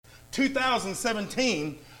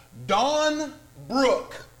2017, Dawn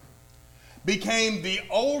Brooke became the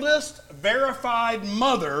oldest verified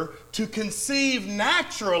mother to conceive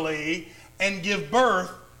naturally and give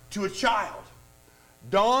birth to a child.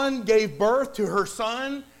 Dawn gave birth to her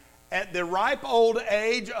son at the ripe old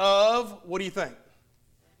age of, what do you think?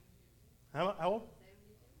 How old?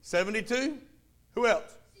 72? Who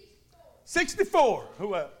else? 64.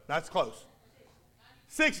 Who else? That's close.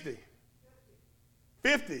 60.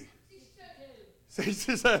 50.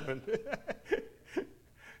 67.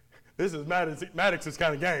 This is Maddox's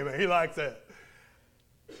kind of game, man. He likes that.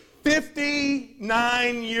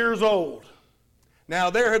 59 years old. Now,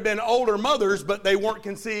 there had been older mothers, but they weren't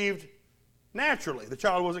conceived naturally. The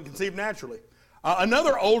child wasn't conceived naturally.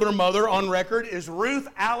 Another older mother on record is Ruth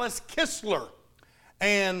Alice Kistler.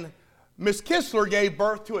 And Miss Kistler gave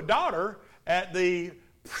birth to a daughter at the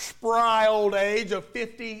spry old age of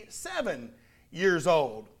 57 years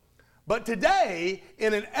old. But today,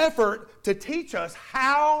 in an effort to teach us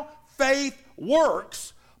how faith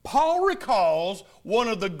works, Paul recalls one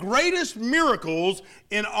of the greatest miracles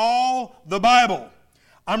in all the Bible.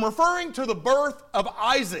 I'm referring to the birth of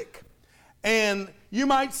Isaac. And you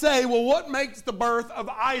might say, well, what makes the birth of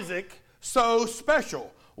Isaac so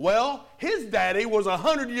special? Well, his daddy was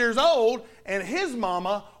 100 years old and his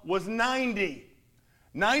mama was 90.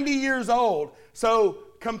 90 years old. So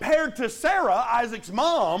compared to Sarah, Isaac's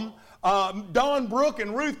mom, Dawn Brooke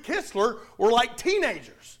and Ruth Kistler were like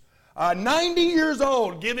teenagers. 90 years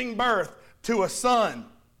old, giving birth to a son.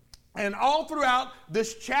 And all throughout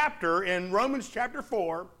this chapter, in Romans chapter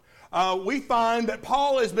 4, we find that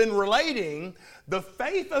Paul has been relating the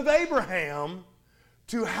faith of Abraham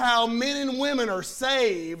to how men and women are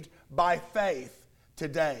saved by faith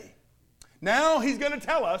today. Now he's going to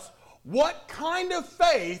tell us what kind of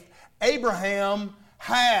faith Abraham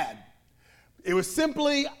had. It was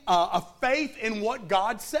simply a faith in what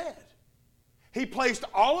God said. He placed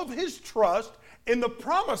all of his trust in the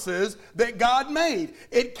promises that God made.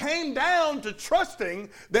 It came down to trusting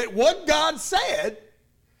that what God said,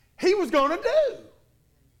 he was going to do.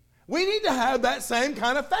 We need to have that same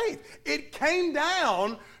kind of faith. It came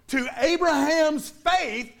down to Abraham's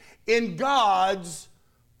faith in God's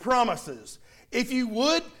promises. If you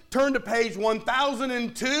would, turn to page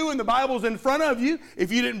 1002, and the Bible's in front of you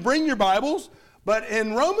if you didn't bring your Bibles. But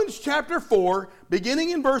in Romans chapter 4,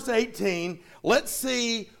 beginning in verse 18, let's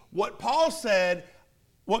see what Paul said,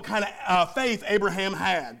 what kind of faith Abraham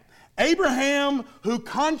had. Abraham, who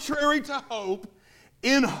contrary to hope,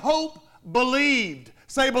 in hope believed.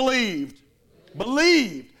 Say believed.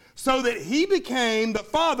 Believed. So that he became the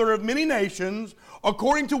father of many nations,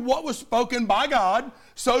 according to what was spoken by God,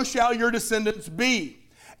 so shall your descendants be.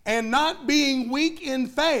 And not being weak in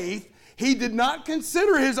faith, he did not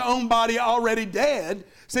consider his own body already dead,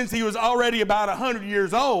 since he was already about 100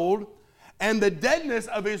 years old, and the deadness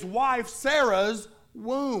of his wife Sarah's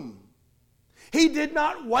womb. He did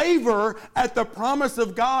not waver at the promise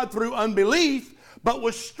of God through unbelief, but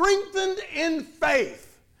was strengthened in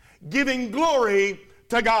faith, giving glory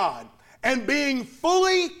to God, and being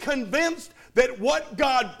fully convinced that what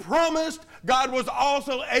God promised, God was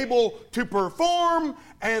also able to perform,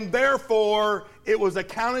 and therefore it was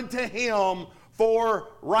accounted to him for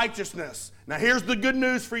righteousness. Now here's the good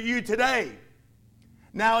news for you today.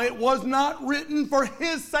 Now it was not written for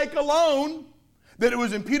his sake alone that it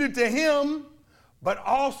was imputed to him, but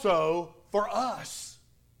also for us.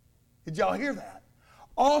 Did y'all hear that?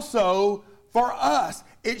 Also for us.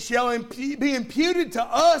 It shall be imputed to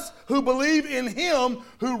us who believe in him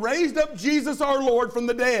who raised up Jesus our Lord from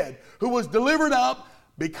the dead, who was delivered up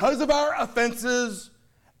because of our offenses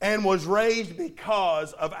and was raised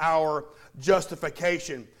because of our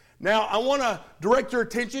justification. Now, I want to direct your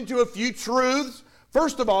attention to a few truths.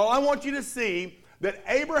 First of all, I want you to see that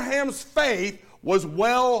Abraham's faith was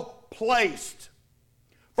well placed.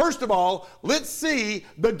 First of all, let's see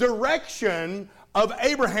the direction of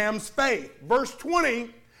Abraham's faith. Verse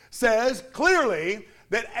 20 says clearly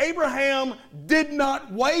that Abraham did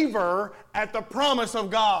not waver at the promise of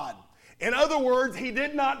God. In other words, he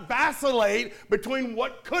did not vacillate between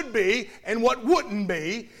what could be and what wouldn't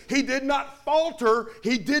be. He did not falter.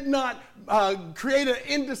 He did not create an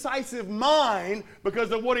indecisive mind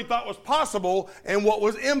because of what he thought was possible and what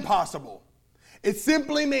was impossible. It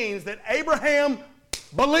simply means that Abraham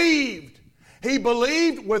believed. He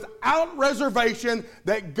believed without reservation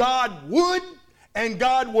that God would and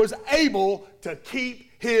God was able to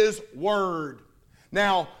keep his word.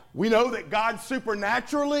 Now, we know that God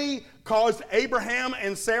supernaturally caused Abraham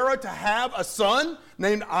and Sarah to have a son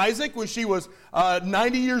named Isaac when she was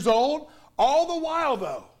 90 years old. All the while,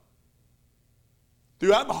 though,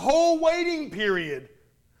 Throughout the whole waiting period,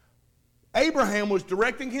 Abraham was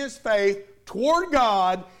directing his faith toward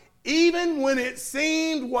God even when it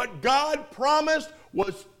seemed what God promised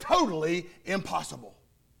was totally impossible.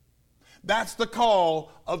 That's the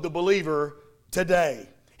call of the believer today.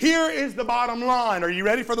 Here is the bottom line. Are you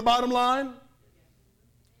ready for the bottom line?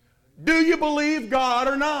 Do you believe God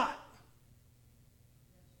or not?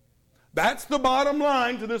 That's the bottom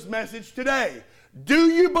line to this message today. Do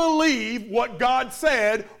you believe what God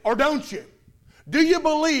said or don't you? Do you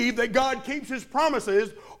believe that God keeps his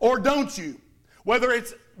promises or don't you? Whether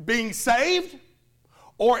it's being saved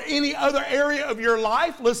or any other area of your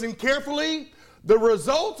life, listen carefully, the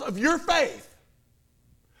results of your faith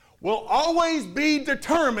will always be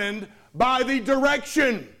determined by the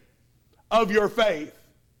direction of your faith.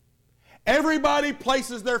 Everybody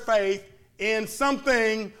places their faith in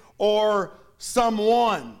something or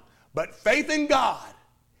someone, but faith in God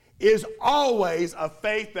is always a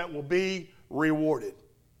faith that will be rewarded.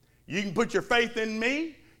 You can put your faith in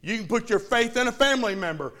me. You can put your faith in a family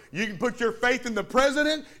member. You can put your faith in the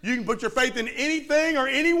president. You can put your faith in anything or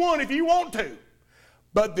anyone if you want to.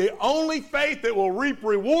 But the only faith that will reap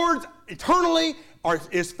rewards eternally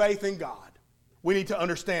is faith in God. We need to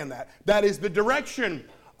understand that. That is the direction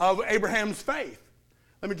of Abraham's faith.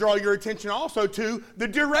 Let me draw your attention also to the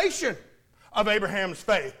duration of Abraham's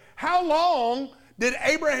faith. How long did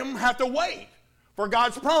Abraham have to wait for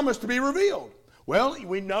God's promise to be revealed? Well,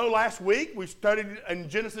 we know last week we studied in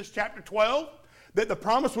Genesis chapter 12 that the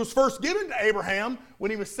promise was first given to Abraham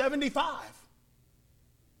when he was 75.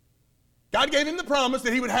 God gave him the promise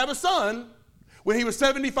that he would have a son when he was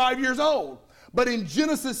 75 years old. But in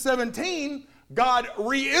Genesis 17, God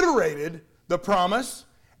reiterated the promise,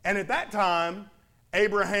 and at that time,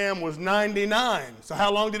 Abraham was 99. So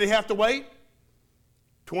how long did he have to wait?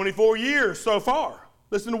 24 years so far.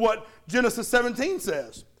 Listen to what Genesis 17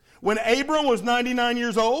 says. When Abram was 99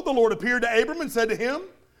 years old, the Lord appeared to Abram and said to him,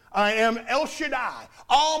 I am El Shaddai,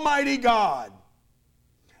 Almighty God,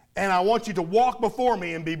 and I want you to walk before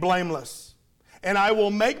me and be blameless. And I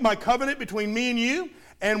will make my covenant between me and you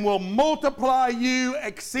and will multiply you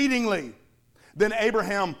exceedingly. Then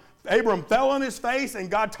Abram fell on his face, and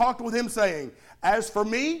God talked with him, saying, as for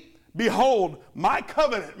me, behold, my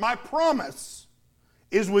covenant, my promise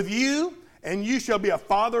is with you, and you shall be a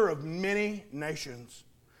father of many nations.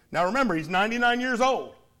 Now remember, he's 99 years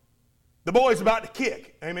old. The boy's about to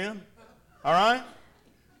kick. Amen? All right?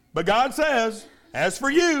 But God says, as for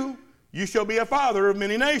you, you shall be a father of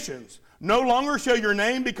many nations. No longer shall your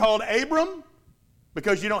name be called Abram,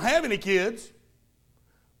 because you don't have any kids,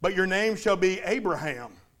 but your name shall be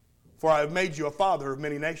Abraham, for I have made you a father of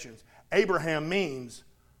many nations. Abraham means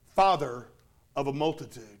father of a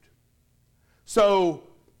multitude. So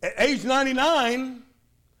at age 99,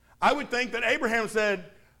 I would think that Abraham said,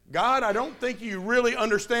 God, I don't think you really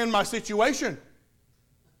understand my situation.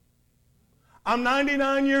 I'm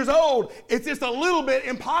 99 years old. It's just a little bit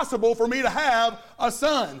impossible for me to have a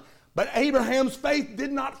son. But Abraham's faith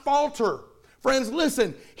did not falter. Friends,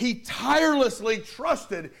 listen, he tirelessly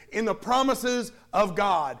trusted in the promises of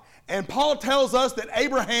God. And Paul tells us that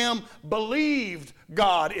Abraham believed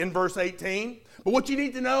God in verse 18. But what you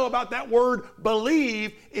need to know about that word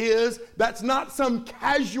believe is that's not some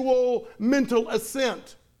casual mental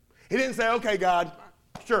assent. He didn't say, okay, God,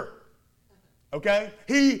 sure. Okay?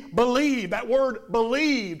 He believed. That word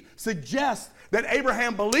believed suggests that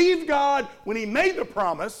Abraham believed God when he made the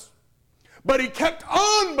promise, but he kept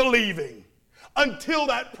on believing until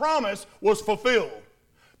that promise was fulfilled.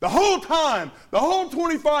 The whole time, the whole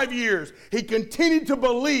 25 years, he continued to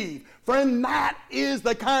believe. Friend, that is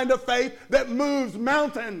the kind of faith that moves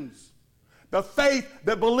mountains. The faith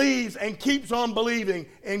that believes and keeps on believing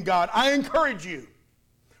in God. I encourage you,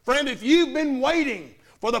 friend, if you've been waiting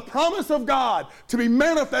for the promise of God to be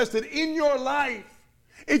manifested in your life,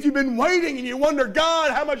 if you've been waiting and you wonder,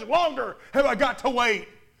 God, how much longer have I got to wait?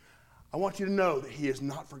 I want you to know that he has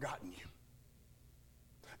not forgotten you.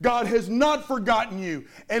 God has not forgotten you.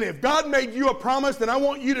 And if God made you a promise, then I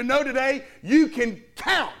want you to know today you can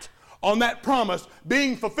count on that promise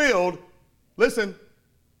being fulfilled, listen,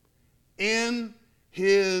 in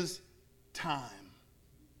his time.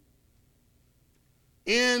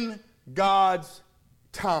 In God's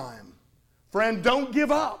time. Friend, don't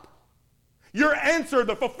give up. Your answer,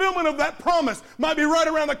 the fulfillment of that promise might be right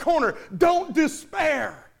around the corner. Don't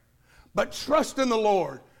despair, but trust in the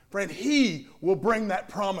Lord. Friend, he will bring that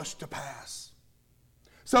promise to pass.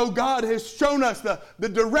 So God has shown us the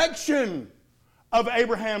direction of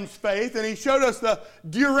Abraham's faith, and he showed us the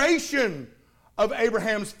duration of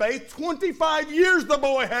Abraham's faith. 25 years the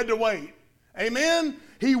boy had to wait. Amen?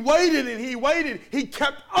 He waited and he waited. He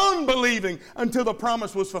kept unbelieving until the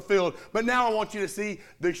promise was fulfilled. But now I want you to see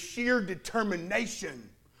the sheer determination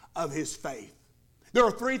of his faith. There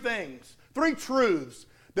are three things, three truths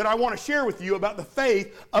that I want to share with you about the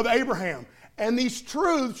faith of Abraham. And these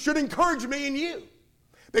truths should encourage me and you.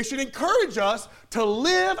 They should encourage us to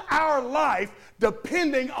live our life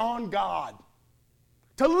depending on God.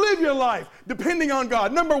 To live your life depending on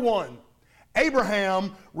God. Number one,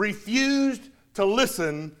 Abraham refused to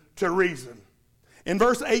listen to reason. In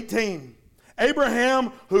verse 18,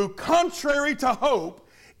 Abraham, who contrary to hope,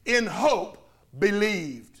 in hope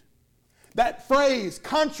believed. That phrase,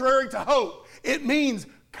 contrary to hope, it means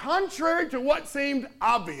contrary to what seemed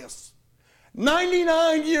obvious.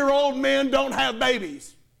 99-year-old men don't have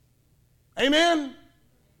babies. Amen?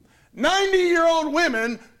 90-year-old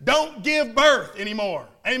women don't give birth anymore.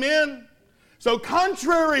 Amen? So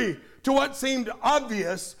contrary to what seemed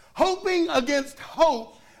obvious, hoping against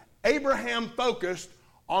hope, Abraham focused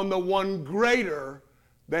on the one greater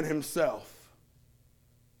than himself.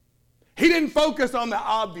 He didn't focus on the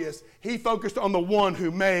obvious. He focused on the one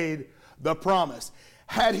who made the promise.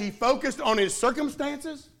 Had he focused on his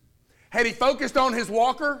circumstances? Had he focused on his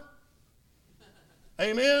walker?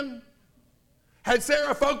 Amen? Had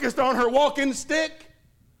Sarah focused on her walking stick?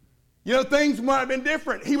 You know, things might have been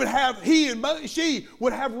different. She would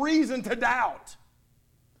have reason to doubt.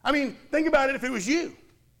 I mean, think about it if it was you.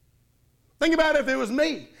 Think about it if it was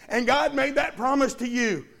me. And God made that promise to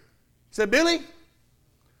you. He said, Billy,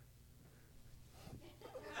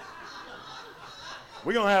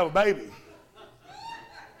 we're going to have a baby.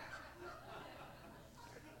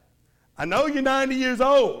 I know you're 90 years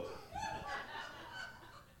old,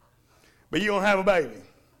 but you're going to have a baby.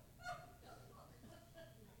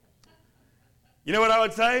 You know what I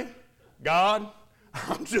would say? God,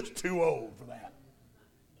 I'm just too old for that.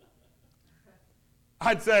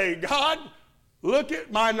 I'd say, God, look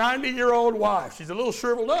at my 90-year-old wife. She's a little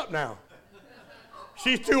shriveled up now.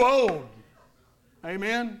 She's too old.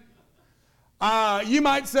 Amen? You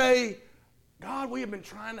might say, God, we have been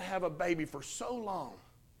trying to have a baby for so long.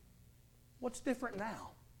 What's different now?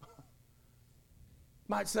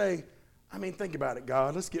 Might say, I mean, think about it,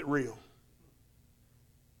 God. Let's get real.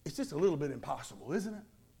 It's just a little bit impossible, isn't it?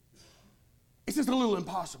 It's just a little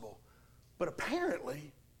impossible. But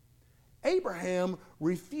apparently, Abraham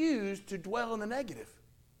refused to dwell in the negative.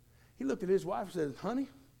 He looked at his wife and said, honey,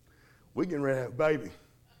 we're getting ready to have a baby.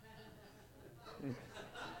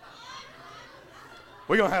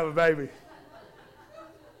 We're going to have a baby.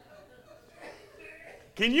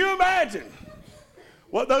 Can you imagine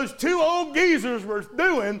what those two old geezers were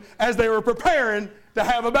doing as they were preparing to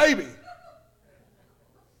have a baby?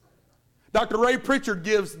 Dr. Ray Pritchard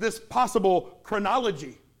gives this possible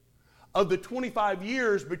chronology of the 25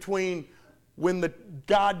 years between when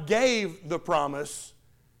God gave the promise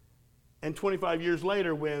and 25 years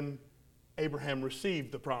later when Abraham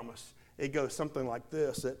received the promise. It goes something like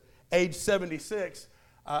this. At age 76,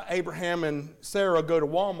 Abraham and Sarah go to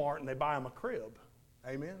Walmart and they buy him a crib.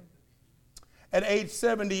 Amen. At age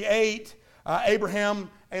 78, Abraham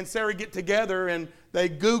and Sarah get together and they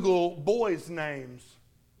Google boys' names.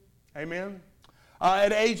 Amen.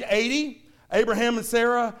 At age 80, Abraham and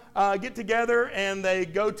Sarah get together and they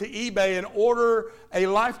go to eBay and order a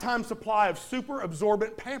lifetime supply of super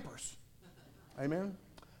absorbent Pampers. Amen.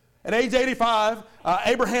 At age 85,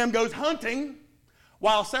 Abraham goes hunting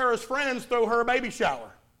while Sarah's friends throw her a baby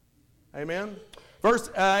shower. Amen.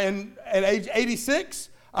 At age 86,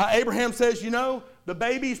 Abraham says, you know, the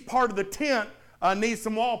baby's part of the tent needs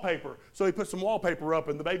some wallpaper. So he puts some wallpaper up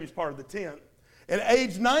in the baby's part of the tent. At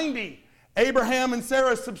age 90, Abraham and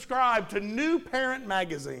Sarah subscribed to New Parent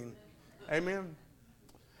magazine. Amen.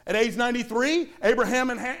 At age 93, Abraham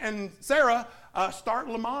and Sarah start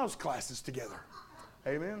Lamaze classes together.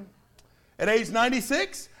 Amen. At age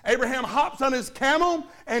 96, Abraham hops on his camel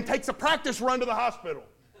and takes a practice run to the hospital.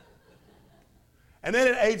 And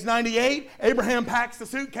then at age 98, Abraham packs the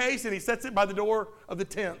suitcase and he sets it by the door of the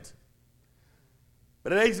tent.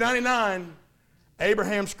 But at age 99,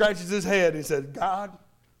 Abraham scratches his head and he said, God,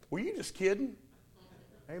 were you just kidding?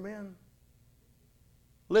 Amen.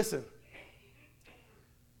 Listen,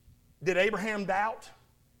 did Abraham doubt?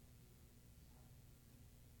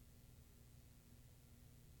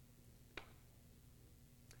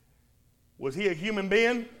 Was he a human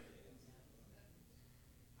being?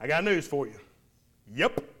 I got news for you.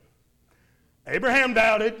 Yep. Abraham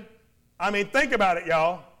doubted. I mean, think about it,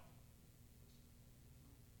 y'all.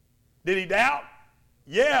 Did he doubt?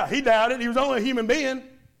 Yeah, he doubted. He was only a human being.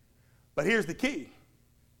 But here's the key.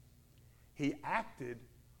 He acted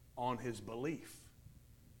on his belief.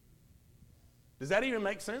 Does that even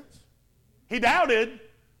make sense? He doubted,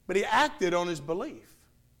 but he acted on his belief.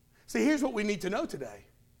 See, here's what we need to know today.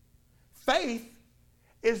 Faith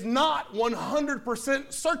is not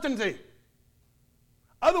 100% certainty.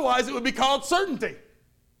 Otherwise, it would be called certainty.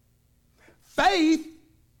 Faith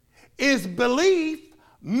is belief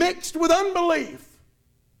mixed with unbelief.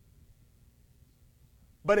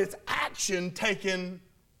 But it's action taken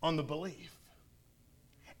on the belief.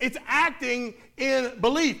 It's acting in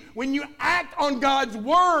belief. When you act on God's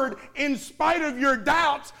word in spite of your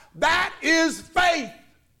doubts, that is faith.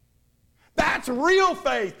 That's real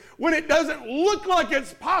faith. When it doesn't look like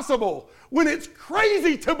it's possible, when it's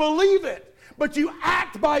crazy to believe it, but you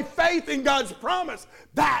act by faith in God's promise,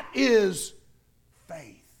 that is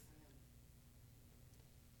faith.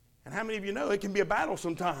 And how many of you know it can be a battle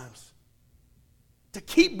sometimes to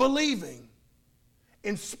keep believing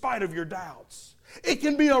in spite of your doubts? It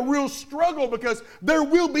can be a real struggle because there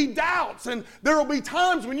will be doubts, and there will be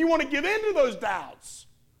times when you want to give in to those doubts.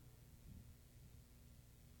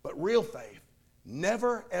 But real faith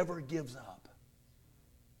never, ever gives up.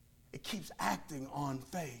 It keeps acting on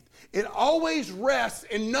faith. It always rests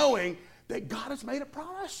in knowing that God has made a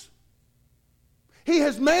promise. He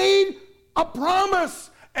has made a promise,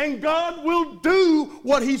 and God will do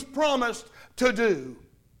what He's promised to do.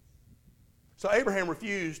 So Abraham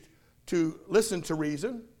refused to listen to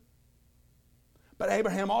reason, but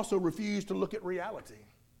Abraham also refused to look at reality.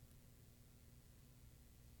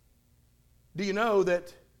 Do you know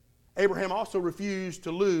that Abraham also refused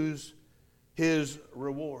to lose his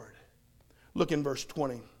reward? Look in verse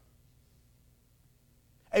 20.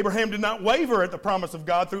 Abraham did not waver at the promise of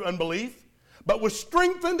God through unbelief, but was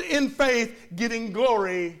strengthened in faith, giving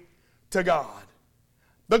glory to God.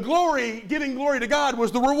 The glory, giving glory to God,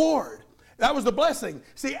 was the reward. That was the blessing.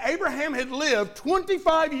 See, Abraham had lived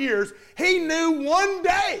 25 years. He knew one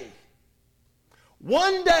day,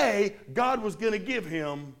 God was going to give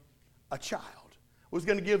him a child, was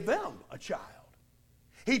going to give them a child.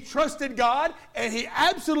 He trusted God, and he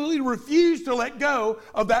absolutely refused to let go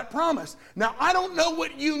of that promise. Now, I don't know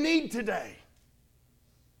what you need today.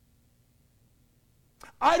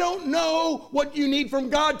 I don't know what you need from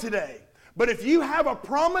God today. But if you have a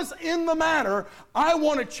promise in the matter, I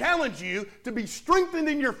want to challenge you to be strengthened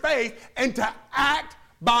in your faith and to act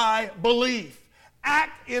by belief.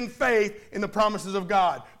 Act in faith in the promises of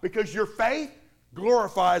God, because your faith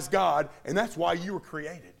glorifies God, and that's why you were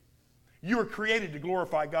created. You were created to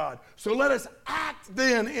glorify God. So let us act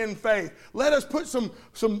then in faith. Let us put some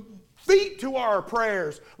feet to our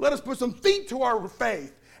prayers. Let us put some feet to our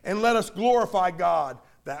faith, and let us glorify God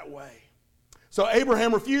that way. So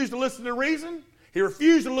Abraham refused to listen to reason. He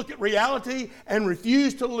refused to look at reality and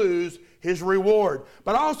refused to lose his reward.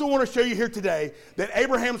 But I also want to show you here today that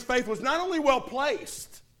Abraham's faith was not only well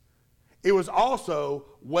placed, it was also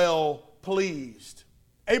well pleased.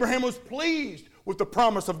 Abraham was pleased with the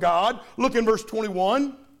promise of God. Look in verse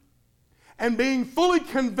 21. And being fully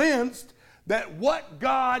convinced that what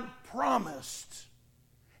God promised,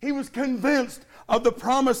 he was convinced of the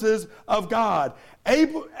promises of God.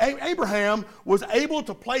 Abraham was able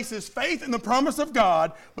to place his faith in the promise of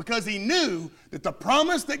God because he knew that the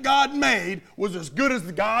promise that God made was as good as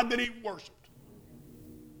the God that he worshiped.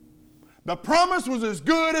 The promise was as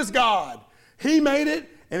good as God. He made it,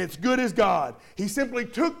 and it's good as God. He simply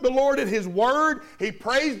took the Lord at his word. He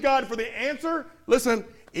praised God for the answer. Listen,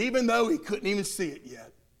 even though he couldn't even see it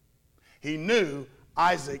yet, he knew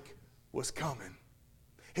Isaac was coming.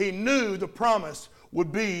 He knew the promise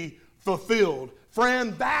would be fulfilled.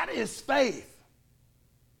 Friend, that is faith.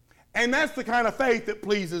 And that's the kind of faith that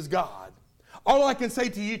pleases God. All I can say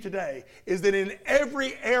to you today is that in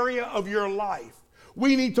every area of your life,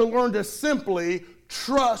 we need to learn to simply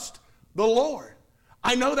trust the Lord.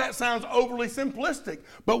 I know that sounds overly simplistic,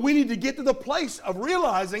 but we need to get to the place of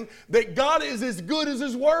realizing that God is as good as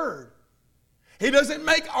His Word. He doesn't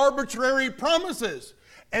make arbitrary promises.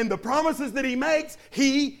 And the promises that He makes,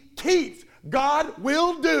 He keeps. God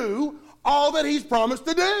will do all that He's promised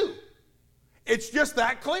to do. It's just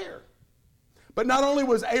that clear. But not only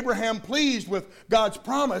was Abraham pleased with God's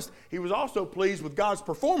promise, he was also pleased with God's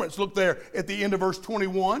performance. Look there at the end of verse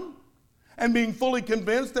 21. And being fully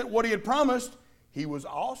convinced that what he had promised, he was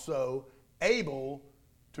also able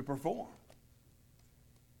to perform.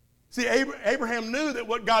 See, Abraham knew that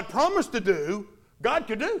what God promised to do, God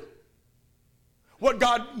could do. What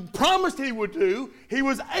God promised he would do, he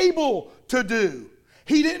was able to do.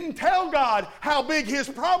 He didn't tell God how big his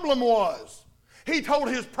problem was. He told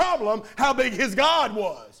his problem how big his God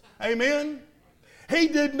was. Amen? He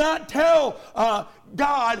did not tell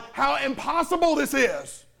God how impossible this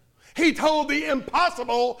is. He told the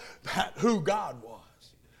impossible who God was.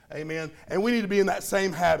 Amen. And we need to be in that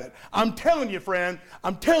same habit. I'm telling you, friend,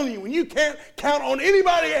 I'm telling you, when you can't count on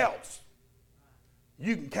anybody else,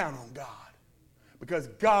 you can count on God. Because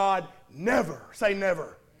God never, say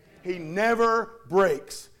never, He never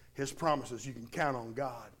breaks His promises. You can count on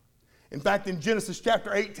God. In fact, in Genesis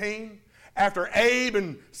chapter 18, after Abe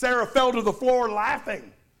and Sarah fell to the floor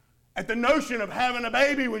laughing at the notion of having a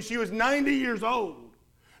baby when she was 90 years old,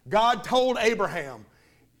 God told Abraham,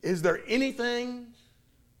 is there anything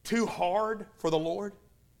too hard for the Lord?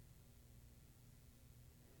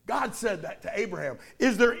 God said that to Abraham.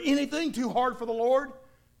 Is there anything too hard for the Lord?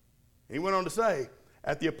 He went on to say,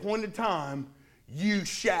 at the appointed time, you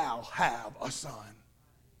shall have a son.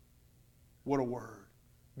 What a word.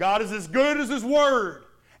 God is as good as His word,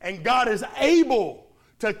 and God is able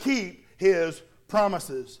to keep His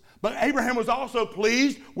promises. But Abraham was also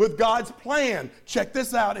pleased with God's plan. Check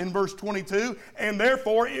this out in verse 22. And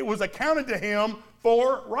therefore it was accounted to him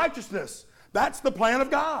for righteousness. That's the plan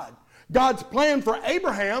of God. God's plan for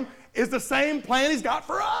Abraham is the same plan He's got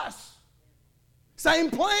for us.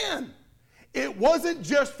 Same plan. It wasn't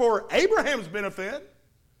just for Abraham's benefit.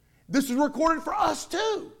 This is recorded for us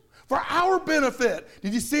too, for our benefit.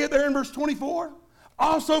 Did you see it there in verse 24?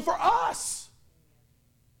 Also for us.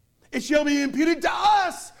 It shall be imputed to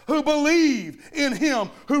us who believe in Him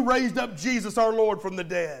who raised up Jesus our Lord from the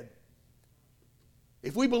dead.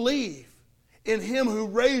 If we believe in Him who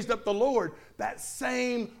raised up the Lord, that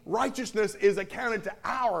same righteousness is accounted to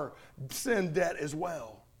our sin debt as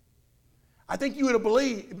well. I think you would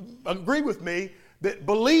agree with me that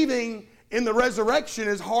believing in the resurrection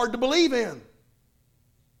is hard to believe in.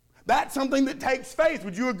 That's something that takes faith.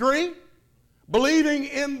 Would you agree? Believing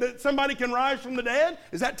in that somebody can rise from the dead,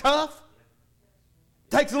 is that tough?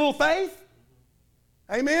 Takes a little faith?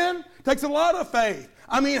 Amen? Takes a lot of faith.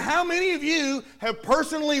 I mean, how many of you have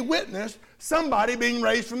personally witnessed somebody being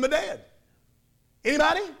raised from the dead?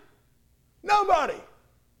 Anybody? Nobody.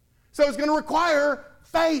 So it's going to require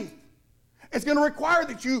faith. It's going to require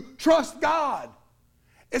that you trust God.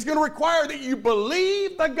 It's going to require that you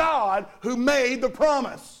believe the God who made the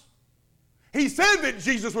promise. He said that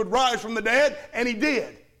Jesus would rise from the dead, and He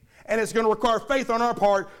did. And it's going to require faith on our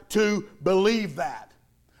part to believe that.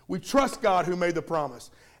 We trust God who made the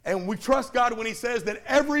promise. And we trust God when He says that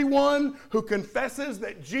everyone who confesses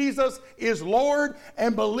that Jesus is Lord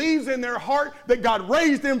and believes in their heart that God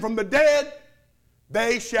raised Him from the dead,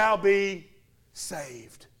 they shall be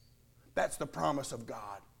saved. That's the promise of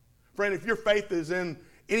God. Friend, if your faith is in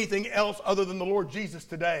anything else other than the Lord Jesus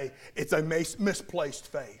today, it's a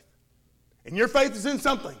misplaced faith. And your faith is in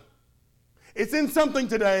something. It's in something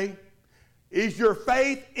today. Is your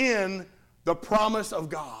faith in the promise of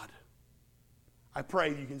God? I pray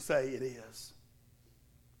you can say it is.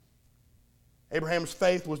 Abraham's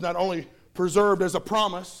faith was not only preserved as a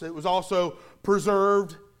promise, it was also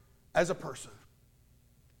preserved as a person.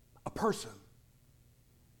 A person.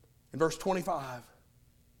 In verse 25,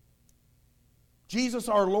 Jesus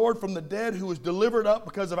our Lord from the dead, who was delivered up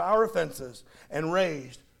because of our offenses and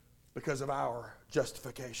raised because of our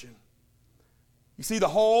justification. You see, the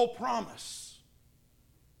whole promise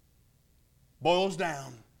boils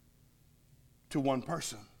down to one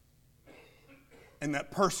person. And that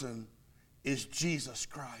person is Jesus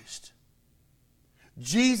Christ.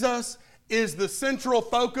 Jesus is the central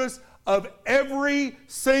focus of every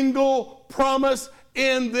single promise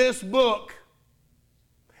in this book.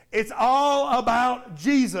 It's all about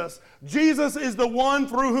Jesus. Jesus is the one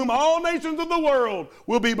through whom all nations of the world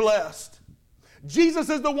will be blessed. Jesus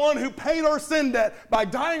is the one who paid our sin debt by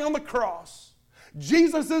dying on the cross.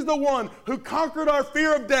 Jesus is the one who conquered our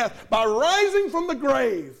fear of death by rising from the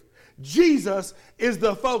grave. Jesus is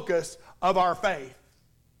the focus of our faith.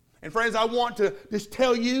 And friends, I want to just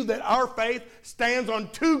tell you that our faith stands on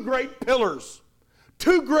two great pillars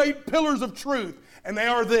of truth, and they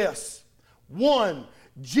are this. One,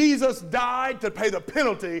 Jesus died to pay the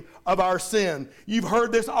penalty of our sin. You've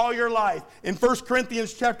heard this all your life. In 1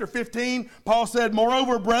 Corinthians chapter 15, Paul said,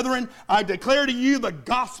 "Moreover, brethren, I declare to you the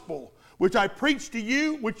gospel, which I preached to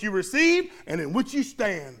you, which you received, and in which you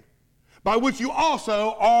stand, by which you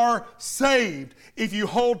also are saved, if you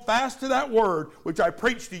hold fast to that word which I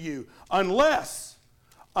preached to you, unless,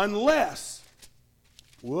 my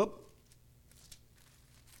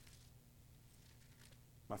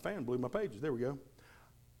fan blew my pages. There we go.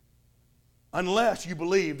 Unless you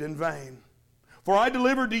believed in vain. For I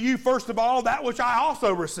delivered to you first of all that which I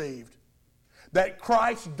also received, that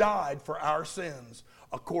Christ died for our sins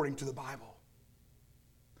according to the Bible,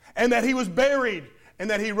 and that He was buried, and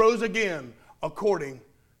that He rose again according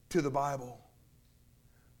to the Bible."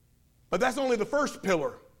 But that's only the first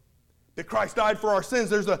pillar, that Christ died for our sins.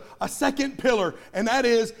 There's a second pillar, and that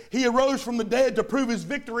is He arose from the dead to prove His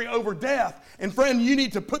victory over death. And friend, you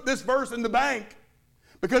need to put this verse in the bank.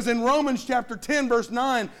 Because in Romans chapter 10, verse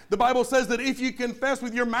 9, the Bible says that if you confess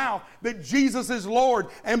with your mouth that Jesus is Lord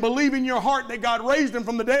and believe in your heart that God raised Him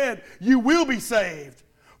from the dead, you will be saved.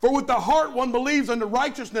 For with the heart one believes unto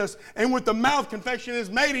righteousness, and with the mouth confession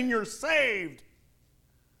is made, and you're saved.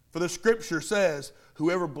 For the Scripture says,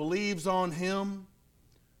 whoever believes on Him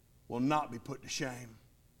will not be put to shame.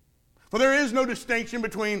 For there is no distinction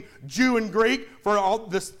between Jew and Greek, for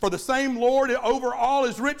the same Lord over all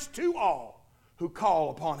is rich to all who call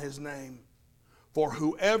upon His name. For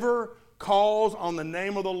whoever calls on the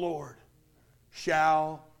name of the Lord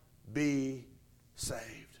shall be saved.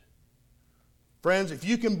 Friends, if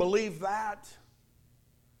you can believe that,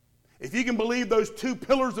 if you can believe those two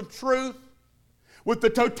pillars of truth with the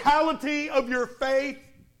totality of your faith,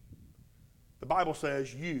 the Bible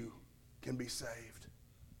says you can be saved.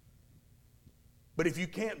 But if you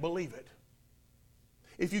can't believe it,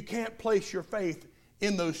 if you can't place your faith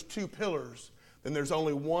in those two pillars, then there's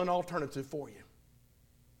only one alternative for you.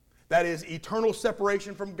 That is eternal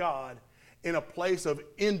separation from God in a place of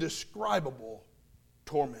indescribable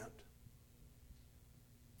torment.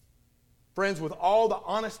 Friends, with all the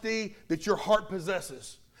honesty that your heart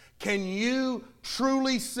possesses, can you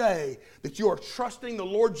truly say that you are trusting the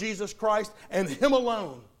Lord Jesus Christ and Him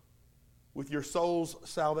alone with your soul's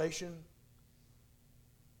salvation?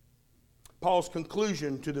 Paul's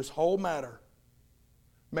conclusion to this whole matter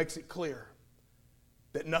makes it clear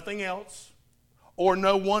that nothing else or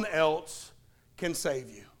no one else can save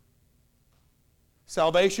you.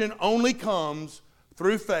 Salvation only comes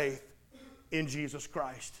through faith in Jesus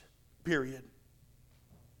Christ. Period.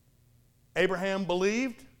 Abraham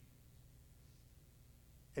believed,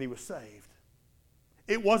 and he was saved.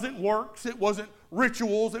 It wasn't works, it wasn't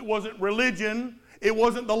rituals, it wasn't religion, it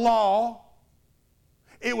wasn't the law.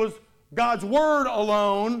 It was God's word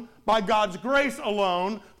alone, by God's grace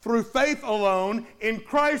alone, through faith alone, in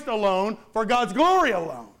Christ alone, for God's glory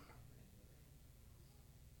alone.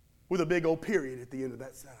 With a big old period at the end of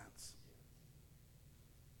that sentence.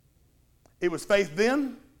 It was faith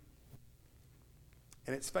then,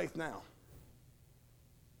 and it's faith now.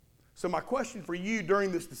 So my question for you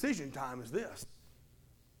during this decision time is this: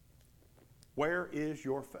 where is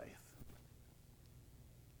your faith?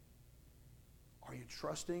 Are you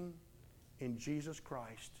trusting in Jesus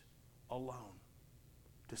Christ alone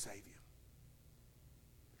to save you?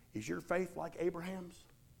 Is your faith like Abraham's?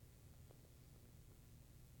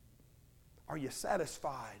 Are you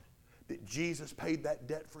satisfied that Jesus paid that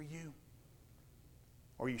debt for you?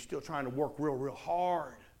 Or are you still trying to work real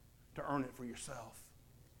hard to earn it for yourself?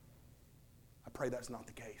 I pray that's not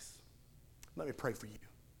the case. Let me pray for you.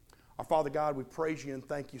 Our Father God, we praise you and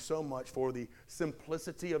thank you so much for the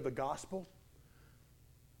simplicity of the gospel.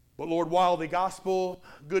 But Lord, while the gospel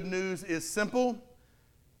good news is simple,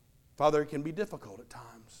 Father, it can be difficult at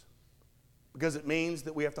times. Because it means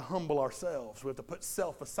that we have to humble ourselves. We have to put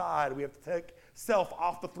self aside. We have to take self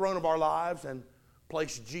off the throne of our lives and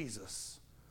place Jesus